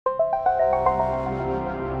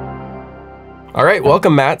All right,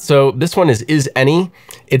 welcome, Matt. So this one is IsAny.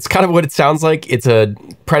 It's kind of what it sounds like. It's a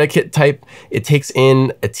predicate type. It takes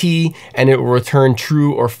in a t, and it will return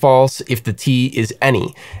true or false if the t is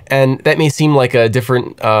any. And that may seem like a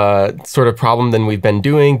different sort of problem than we've been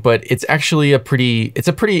doing, but it's actually a pretty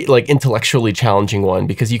like intellectually challenging one,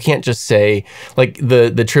 because you can't just say like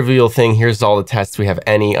the trivial thing. Here's all the tests. We have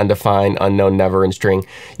any, undefined, unknown, never, and string.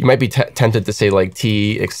 You might be tempted to say like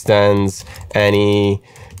t extends any,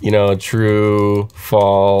 true,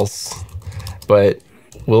 false, but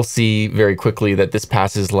we'll see very quickly that this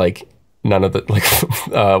passes like none of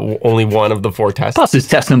the, only one of the 4 tests. Passes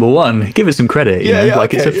test number 1. Give it some credit.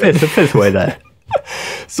 Okay, it's a fifth way there.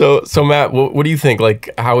 So Matt, what do you think? Like,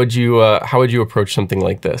 how would you approach something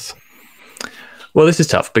like this? Well, this is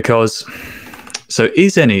tough because, so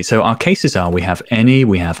IsAny, so our cases are, we have any,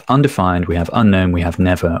 we have undefined, we have unknown, we have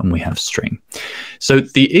never, and we have string. So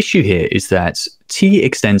the issue here is that t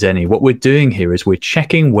extends any. What we're doing here is we're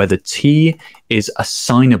checking whether t is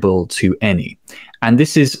assignable to any. And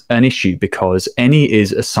this is an issue because any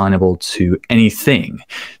is assignable to anything.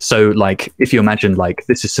 So like, if you imagine, like,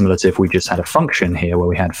 this is similar to if we just had a function here where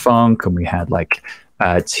we had func and we had like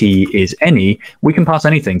t is any, we can pass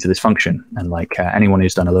anything to this function. And like anyone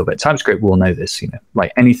who's done a little bit of TypeScript will know this,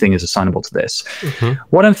 like anything is assignable to this.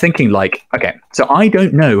 What I'm thinking, like, okay, so I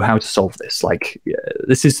don't know how to solve this. Like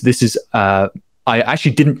this is I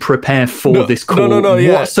actually didn't prepare for this call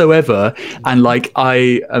whatsoever. And like,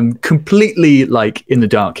 I am completely like in the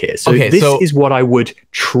dark here. So this is what I would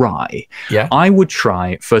try. Yeah. I would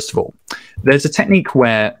try, first of all, there's a technique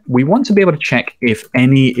where we want to be able to check if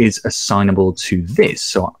any is assignable to this.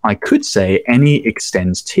 So I could say any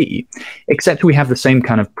extends t, except we have the same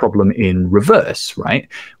kind of problem in reverse, right?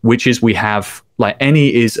 Which is we have like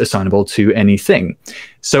any is assignable to anything.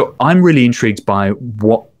 So I'm really intrigued by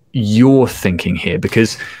what you're thinking here,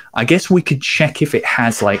 because I guess we could check if it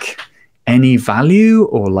has like any value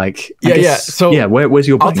or like where's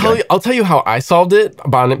your brain? I'll tell you how I solved it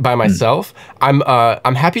by myself.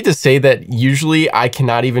 I'm happy to say that usually I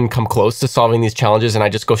cannot even come close to solving these challenges, and I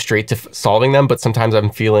just go straight to solving them, but sometimes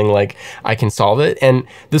I'm feeling like I can solve it. And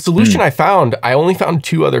the solution I only found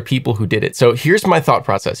 2 other people who did it. So here's my thought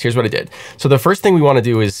process. Here's what I did. So the first thing we want to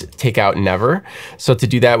do is take out never. So to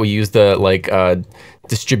do that, we use the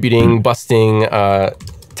distributing, busting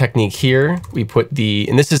technique here. We put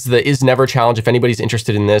and this is the is never challenge. If anybody's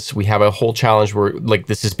interested in this, we have a whole challenge where like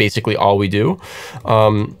this is basically all we do.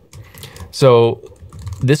 So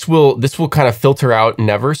this will kind of filter out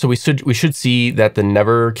never. So we should see that the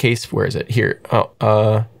never case, where is it? Here.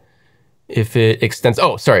 If it extends,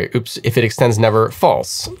 if it extends never,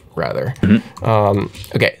 false, rather.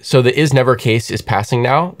 Okay, so the is never case is passing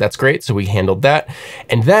now. That's great, so we handled that.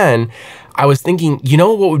 And then I was thinking,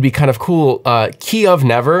 what would be kind of cool? Key of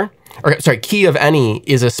any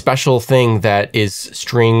is a special thing that is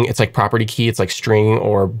string. It's like property key. It's like string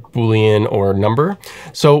or Boolean or number.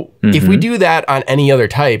 So if we do that on any other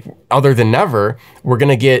type other than never, we're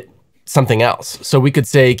gonna get something else. So we could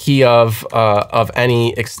say key of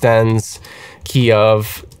any extends key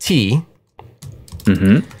of t.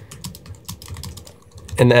 And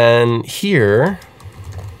then here,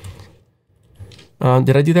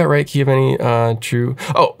 did I do that right? Key of any true.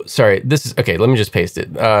 Oh, sorry. This is okay. Let me just paste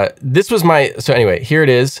it. This was my. So anyway, here it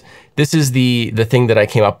is. This is the thing that I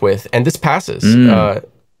came up with, and this passes.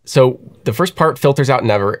 So the first part filters out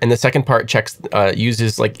never, and the second part checks,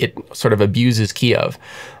 uses like it sort of abuses key of.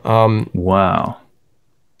 Wow.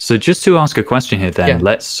 So just to ask a question here then,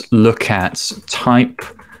 let's look at type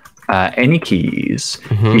any keys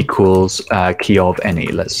equals key of any.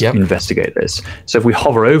 Let's investigate this. So if we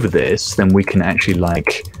hover over this, then we can actually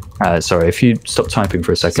like, sorry, if you stop typing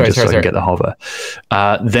for a second, so I can get the hover.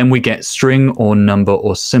 Then we get string or number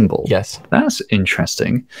or symbol. Yes. That's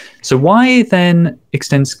interesting. So why then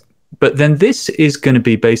extends, but then this is going to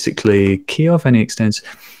be basically key of any extends.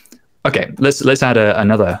 Okay, let's add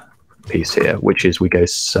another piece here, which is we go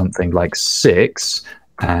something like 6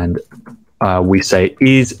 and we say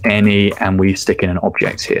is any, and we stick in an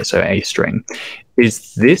object here, so a string.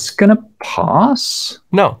 Is this going to pass?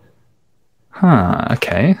 No. Huh,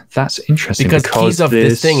 okay, that's interesting. Because keys of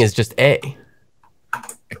this thing is just a.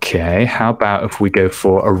 Okay, how about if we go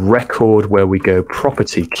for a record where we go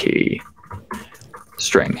property key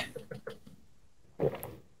string?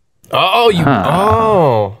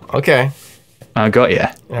 Oh, okay. I got you.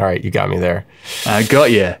 All right, you got me there. I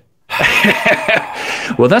got you.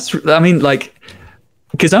 Well, I mean, like,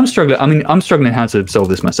 because I'm struggling. I mean, I'm struggling how to solve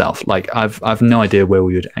this myself. Like, I've no idea where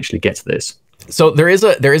we would actually get to this. So there is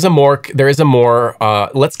a more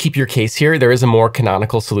let's keep your case here. There is a more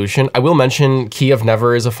canonical solution. I will mention key of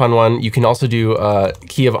never is a fun one. You can also do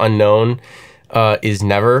key of unknown is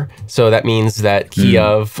never. So that means that key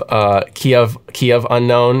of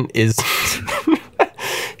unknown is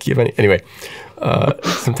key of any, anyway.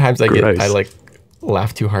 Sometimes I like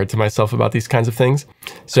laugh too hard to myself about these kinds of things.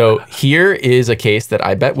 So here is a case that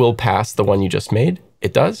I bet will pass the one you just made.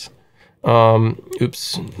 It does.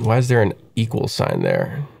 Oops, why is there an equal sign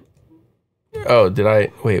there? Oh,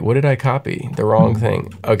 wait, what did I copy? The wrong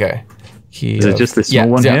thing. Okay. Is it just this small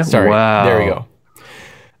one here? Sorry, wow. There we go.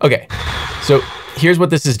 Okay, so here's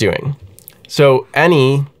what this is doing. So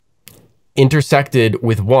any intersected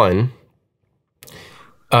with 1,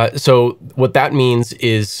 so what that means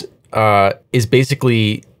is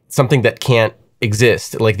basically something that can't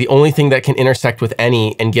exist. Like the only thing that can intersect with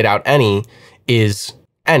any and get out any is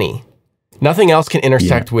any. Nothing else can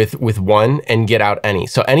intersect with 1 and get out any.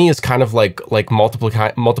 So any is kind of like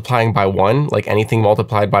multiplying by 1, like anything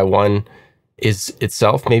multiplied by 1 is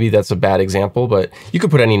itself. Maybe that's a bad example, but you could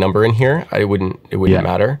put any number in here. It wouldn't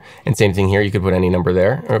matter. And same thing here, you could put any number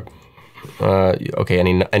there. Okay,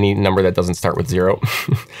 any number that doesn't start with 0.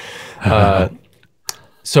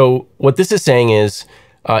 So what this is saying is,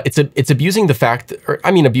 it's abusing the fact, or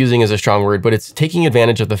I mean, abusing is a strong word, but it's taking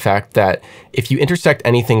advantage of the fact that if you intersect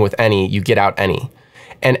anything with any, you get out any.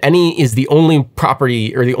 And any is the only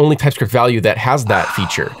property or the only TypeScript value that has that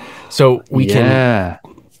feature. So we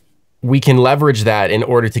can leverage that in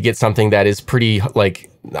order to get something that is pretty,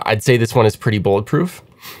 like, I'd say this one is pretty bulletproof.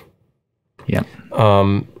 Yeah.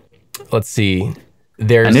 Let's see.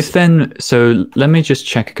 So let me just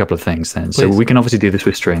check a couple of things then. Please. So we can obviously do this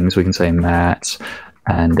with strings. We can say mat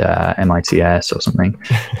and mits or something.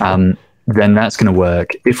 Then that's going to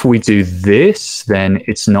work. If we do this, then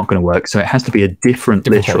it's not going to work. So it has to be a different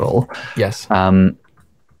literal. Thing. Yes.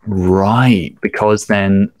 Right. Because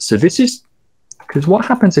what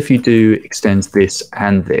happens if you do extends this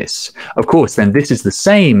and this? Of course, then this is the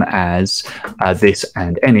same as this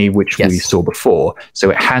and any, which we saw before. So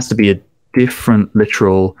it has to be a different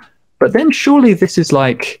literal. But then surely this is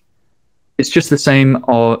like, it's just the same,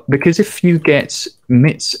 because if you get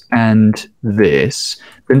mits and this,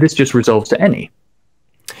 then this just resolves to any.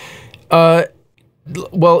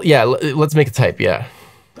 Well, yeah, let's make a type, yeah.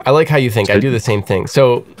 I like how you think. I do the same thing.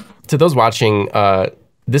 So to those watching,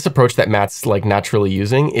 this approach that Matt's like naturally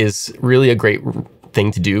using is really a great thing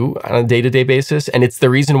to do on a day-to-day basis. And it's the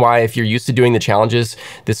reason why, if you're used to doing the challenges,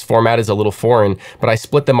 this format is a little foreign, but I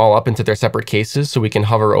split them all up into their separate cases so we can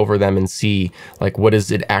hover over them and see like what does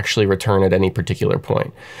it actually return at any particular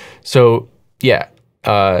point. So yeah,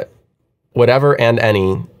 whatever and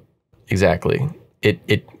any, exactly.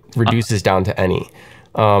 It reduces down to any.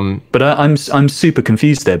 But I'm super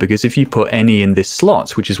confused there, because if you put any in this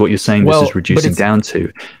slot, which is what you're saying this is reducing down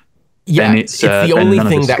to, yeah, it's the only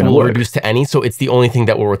thing that will reduce to any, so it's the only thing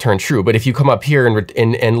that will return true. But if you come up here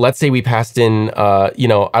and let's say we passed in, you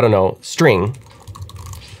know, I don't know, string.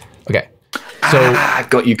 Okay, so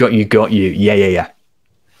got you. Yeah.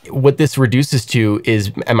 What this reduces to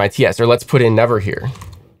is MITS, or let's put in never here.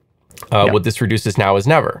 What this reduces now is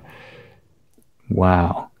never.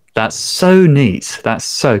 Wow, that's so neat. That's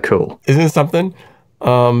so cool. Isn't it something?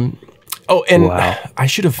 Oh, and wow. I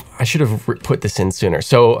should have put this in sooner.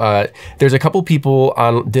 So there's a couple people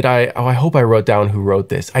on, I hope I wrote down who wrote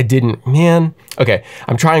this. I didn't, man. Okay,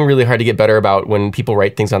 I'm trying really hard to get better about when people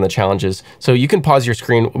write things on the challenges. So you can pause your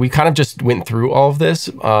screen. We kind of just went through all of this.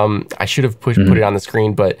 I should have put it on the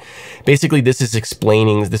screen, but basically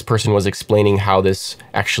this person was explaining how this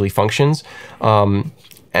actually functions.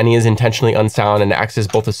 Any is intentionally unsound and acts as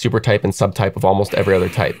both a supertype and subtype of almost every other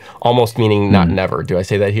type. Almost meaning not never. Do I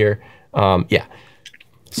say that here? Yeah.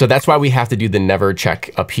 So that's why we have to do the never check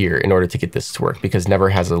up here in order to get this to work, because never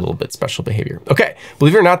has a little bit special behavior. Okay,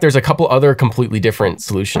 believe it or not, there's a couple other completely different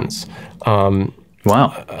solutions.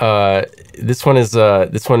 Wow. This one is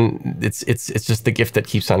it's just the gift that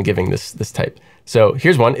keeps on giving, this type. So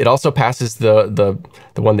here's one. It also passes the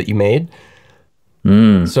one that you made.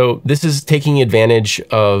 So this is taking advantage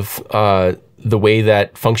of the way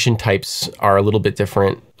that function types are a little bit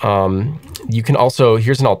different. You can also,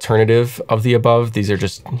 here's an alternative of the above. These are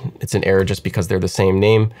just, it's an error just because they're the same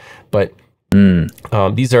name, but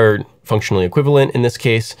these are functionally equivalent in this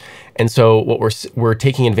case. And so what we're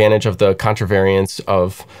taking advantage of the contravariance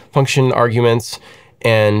of function arguments.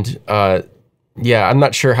 And yeah, I'm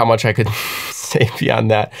not sure how much I could say beyond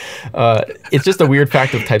that. It's just a weird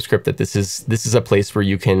fact of TypeScript that this is a place where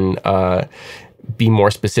you can be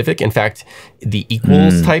more specific. In fact, the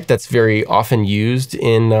equals type that's very often used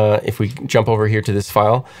in, if we jump over here to this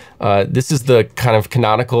file, this is the kind of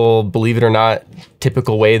canonical, believe it or not,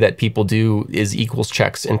 typical way that people do is equals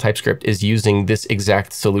checks in TypeScript is using this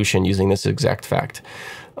exact solution, using this exact fact.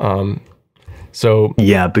 So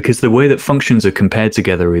yeah, because the way that functions are compared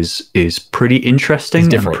together is pretty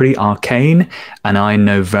interesting and pretty arcane, and I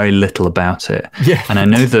know very little about it. Yeah. And I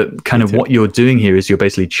know that kind of what you're doing here is you're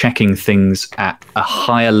basically checking things at a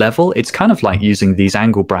higher level. It's kind of like using these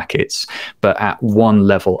angle brackets, but at one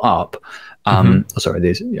level up. And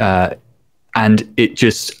it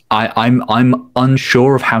just, I'm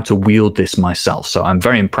unsure of how to wield this myself. So I'm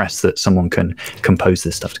very impressed that someone can compose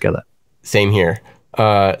this stuff together. Same here.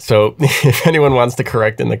 So if anyone wants to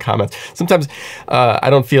correct in the comments, sometimes I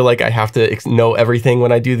don't feel like I have to know everything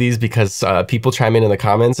when I do these because people chime in the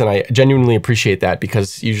comments, and I genuinely appreciate that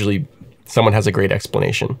because usually someone has a great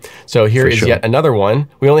explanation. So here is yet another one.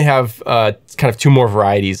 We only have kind of two more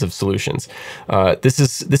varieties of solutions. This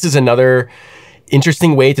is another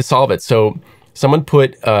interesting way to solve it. So someone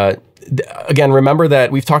put again, remember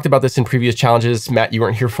that we've talked about this in previous challenges. Matt, you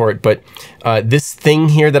weren't here for it, but this thing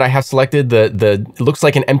here that I have selected, it looks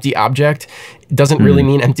like an empty object. It doesn't really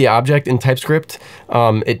mean empty object in TypeScript.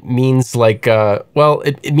 It means like, well,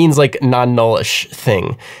 it means like non-nullish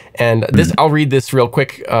thing. And this, I'll read this real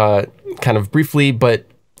quick, kind of briefly, but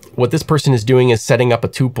what this person is doing is setting up a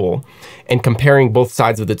tuple and comparing both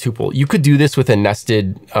sides of the tuple. You could do this with a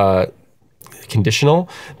nested conditional,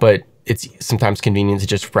 but it's sometimes convenient to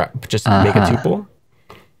just make a tuple.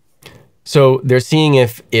 So they're seeing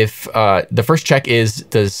if the first check is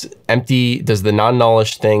does the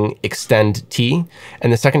non-nullish thing extend T,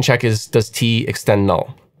 and the second check is does T extend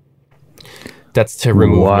null. That's to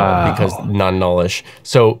remove null because non-nullish.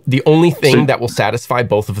 So the only thing that will satisfy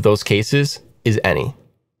both of those cases is any.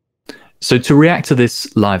 So to react to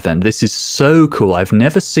this live then, this is so cool. I've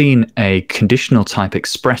never seen a conditional type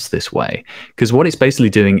expressed this way, because what it's basically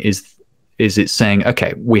doing is it's saying,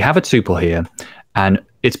 okay, we have a tuple here, and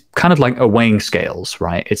it's kind of like a weighing scales,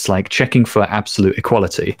 right? It's like checking for absolute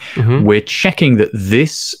equality. We're checking that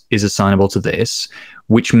this is assignable to this,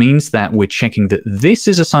 which means that we're checking that this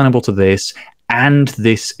is assignable to this, and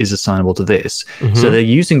this is assignable to this. So they're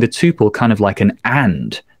using the tuple kind of like an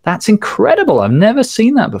and. That's incredible. I've never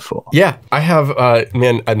seen that before. Yeah, I have.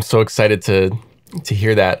 Man, I'm so excited to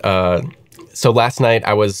hear that. So last night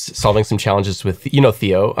I was solving some challenges with Theo.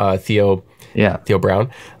 Theo Brown.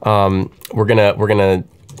 We're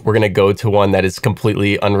gonna go to one that is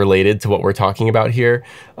completely unrelated to what we're talking about here,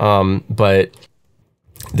 but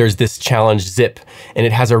there's this challenge zip, and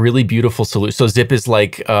it has a really beautiful solution. So zip is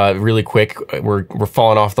like really quick. We're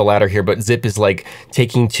falling off the ladder here, but zip is like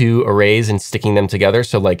taking two arrays and sticking them together.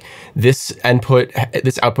 So like this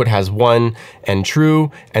output has 1 and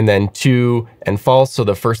true, and then 2 and false. So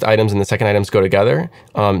the first items and the second items go together.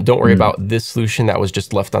 Don't worry about this solution that was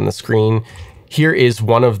just left on the screen. Here is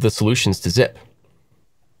one of the solutions to zip.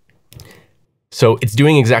 So it's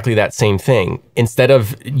doing exactly that same thing. Instead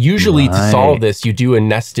of usually to solve this, you do a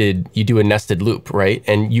nested loop, right?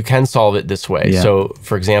 And you can solve it this way. So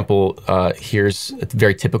for example, here's a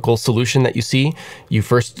very typical solution that you see. You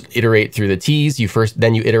first iterate through the T's,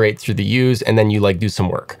 then you iterate through the U's, and then you like do some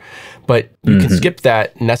work. But you can skip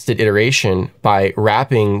that nested iteration by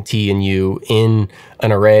wrapping T and U in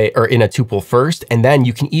an array or in a tuple first, and then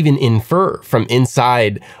you can even infer from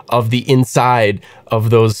inside of those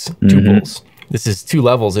tuples. This is 2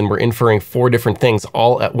 levels, and we're inferring 4 different things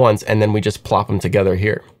all at once, and then we just plop them together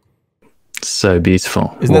here. So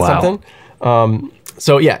beautiful. Isn't that something?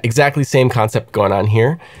 So yeah, exactly same concept going on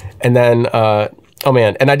here. And then, oh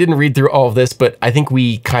man, and I didn't read through all of this, but I think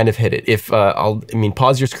we kind of hit it. If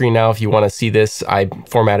pause your screen now if you want to see this. I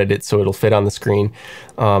formatted it so it'll fit on the screen,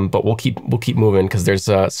 but we'll keep moving because there's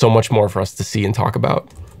so much more for us to see and talk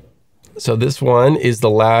about. So this one is the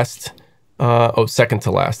last. Second to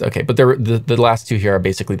last. Okay, but the last 2 here are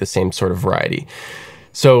basically the same sort of variety.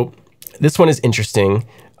 So this one is interesting.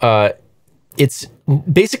 It's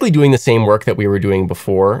basically doing the same work that we were doing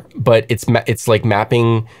before, but it's like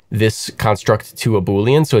mapping this construct to a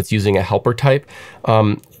Boolean. So it's using a helper type.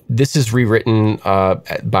 This is rewritten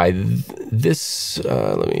by this.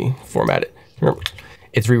 Let me format it.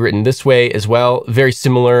 It's rewritten this way as well. Very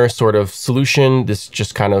similar sort of solution. This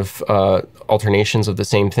just kind of alternations of the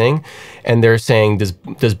same thing. And they're saying does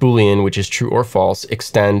Boolean, which is true or false,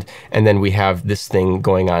 extend, and then we have this thing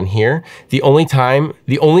going on here. The only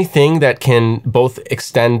thing that can both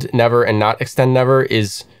extend never and not extend never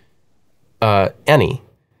is any.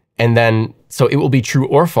 And then so it will be true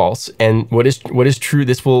or false. And what is true,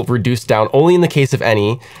 this will reduce down only in the case of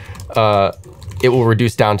any. it will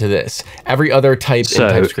reduce down to this. Every other type in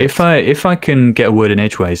TypeScript. If I can get a word in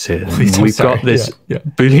edgeways here, we've got this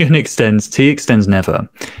Boolean extends, T extends never.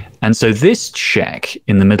 And so this check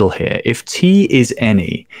in the middle here, if T is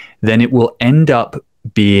any, then it will end up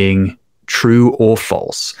being true or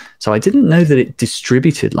false. So I didn't know that it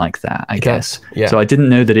distributed like that, I guess. Yeah. So I didn't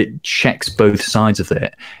know that it checks both sides of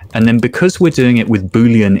it. And then because we're doing it with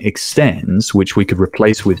Boolean extends, which we could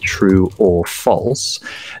replace with true or false,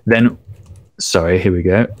 then, sorry, here we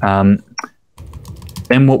go.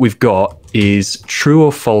 Then what we've got is true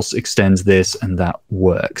or false extends this, and that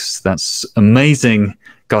works. That's amazing.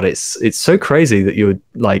 God, it's so crazy that you're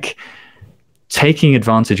like taking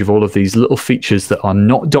advantage of all of these little features that are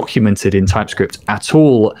not documented in TypeScript at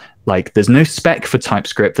all. Like there's no spec for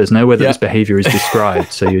TypeScript. There's nowhere that this behavior is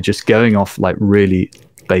described. So you're just going off like really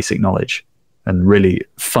basic knowledge and really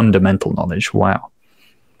fundamental knowledge. Wow.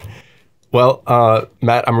 Well,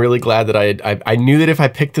 Matt, I'm really glad that I knew that if I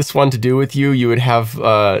picked this one to do with you, you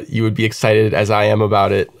would be excited as I am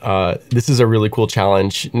about it. This is a really cool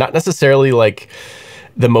challenge. Not necessarily like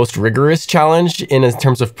the most rigorous challenge in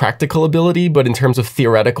terms of practical ability, but in terms of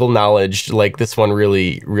theoretical knowledge, like this one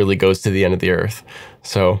really, really goes to the end of the earth.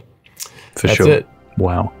 So For that's sure. it.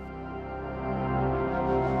 Wow.